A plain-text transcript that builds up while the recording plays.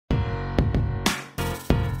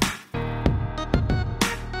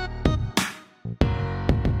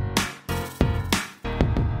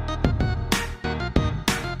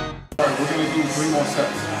do 3 more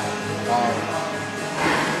sets.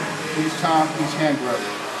 Each time, each hand grip.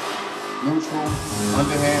 Neutral,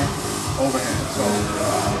 underhand, overhand. So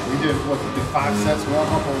we did 5 sets warm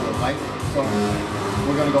up over the night. So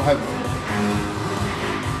we're gonna go heavy.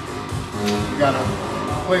 You gotta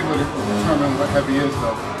play with it to determine what heavy is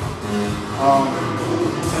though.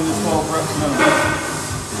 10 to 12 reps minimum.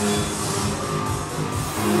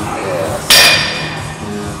 Yes.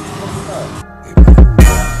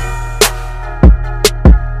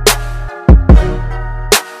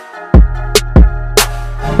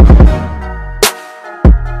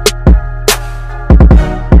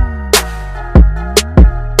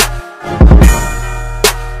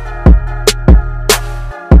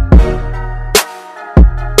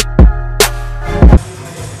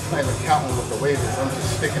 Counting what the weight is, I'm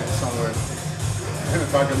just sticking it somewhere. And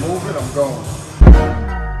if I can move it, I'm going.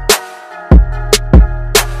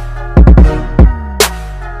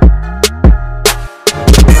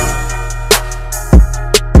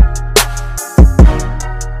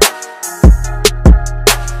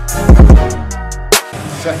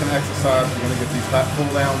 Second exercise, we're going to get these lat pull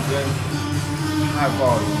downs in. High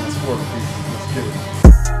volume, let's work people. Let's get it.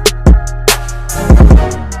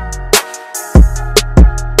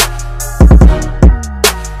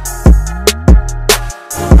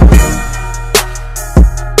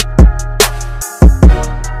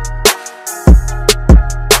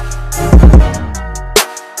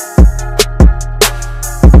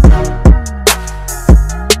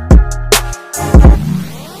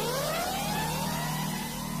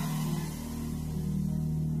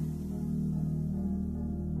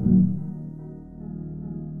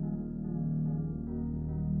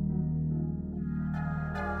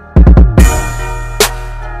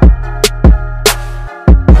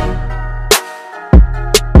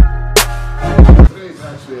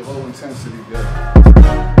 A low intensity day.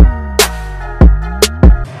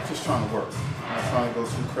 Just trying to work. I'm not trying to go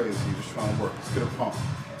too crazy, just trying to work. Let's get a pump.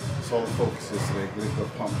 That's all the focus is today. Get a good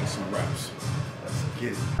pump, get some reps. Let's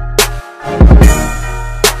get it.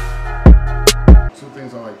 2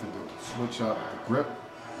 things I like to do. Switch up the grip.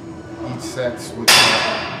 Each set, switch up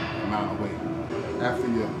the amount of weight. After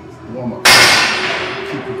your warm up,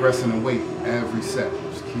 keep progressing in weight every set.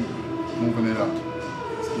 Just keep moving it up.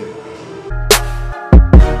 Let's get it.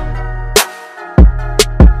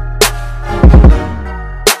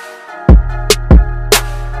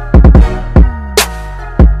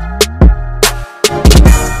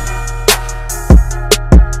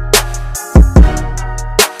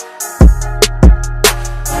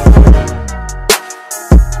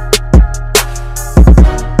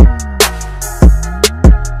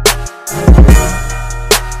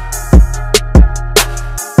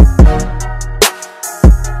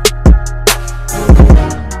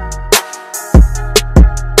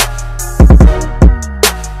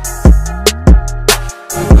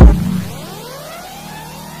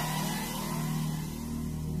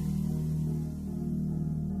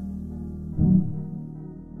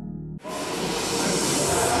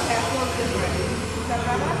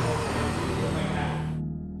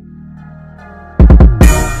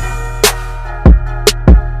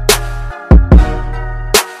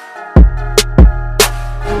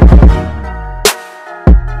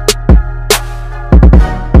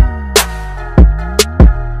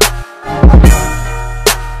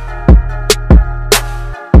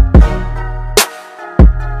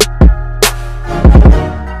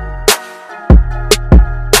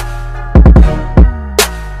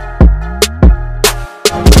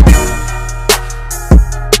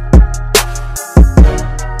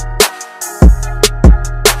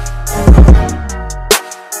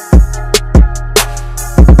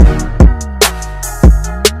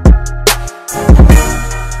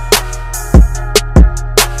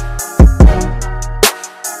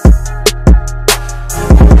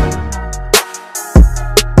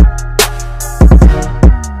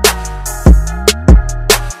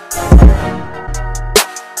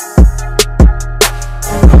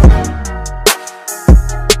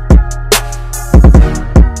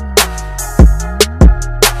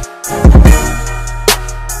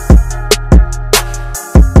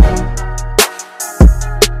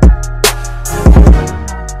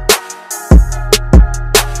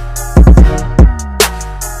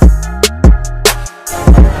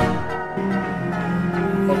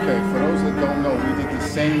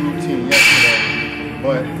 same routine yesterday,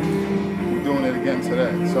 but we're doing it again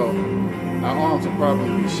today. So our arms will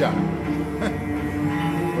probably be shot.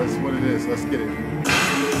 That's what it is. Let's get it.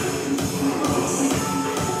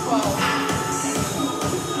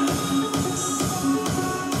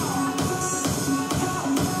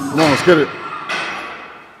 Come on, let's get it.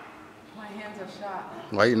 My hand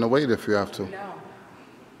lighten the weight if you have to. No.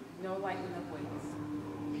 No lightening of weights.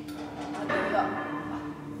 I'll get it up.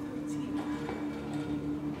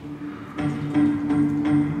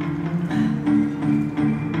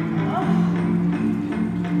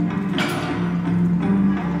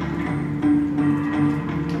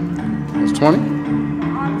 20?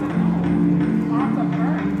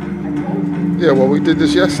 Yeah, well, we did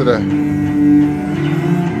this yesterday.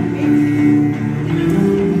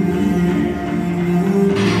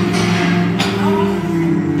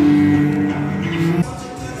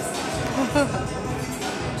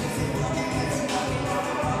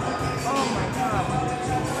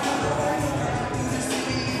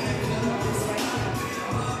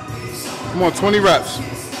 Come on, 20 reps.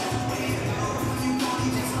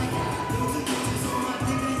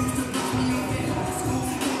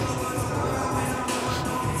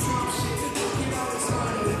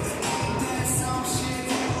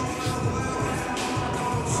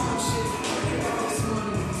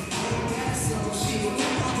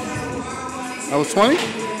 That was 20?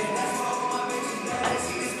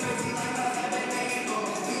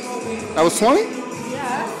 That was 20?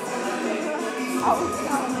 Yeah.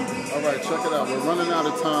 All right, check it out. We're running out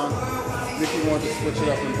of time. Nikki wanted to switch it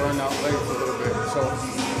up and burn out legs a little bit. So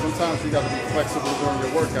sometimes you got to be flexible during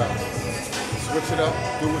your workout. Switch it up,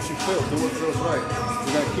 do what you feel, do what feels right.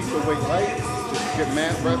 We're going to keep the weight light, just get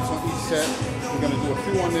mad reps on each set. We're going to do a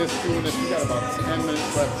few on this, few on this. We got about 10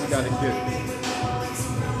 minutes left. We got to get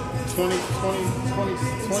 20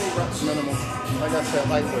 reps minimum. Like I said,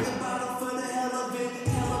 lightweight.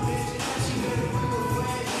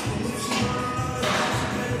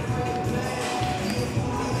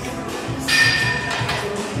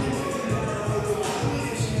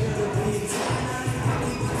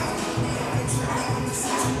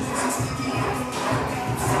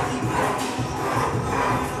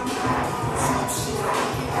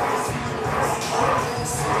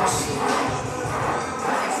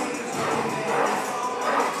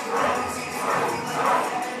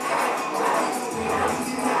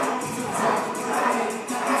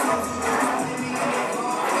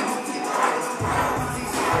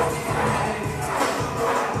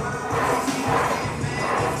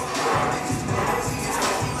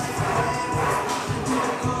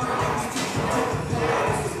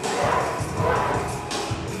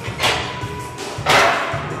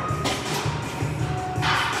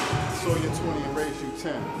 So you're 20 and raise you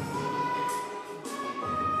 10.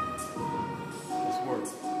 Let's work.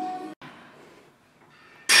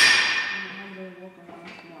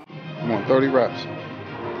 Come on, 30 reps.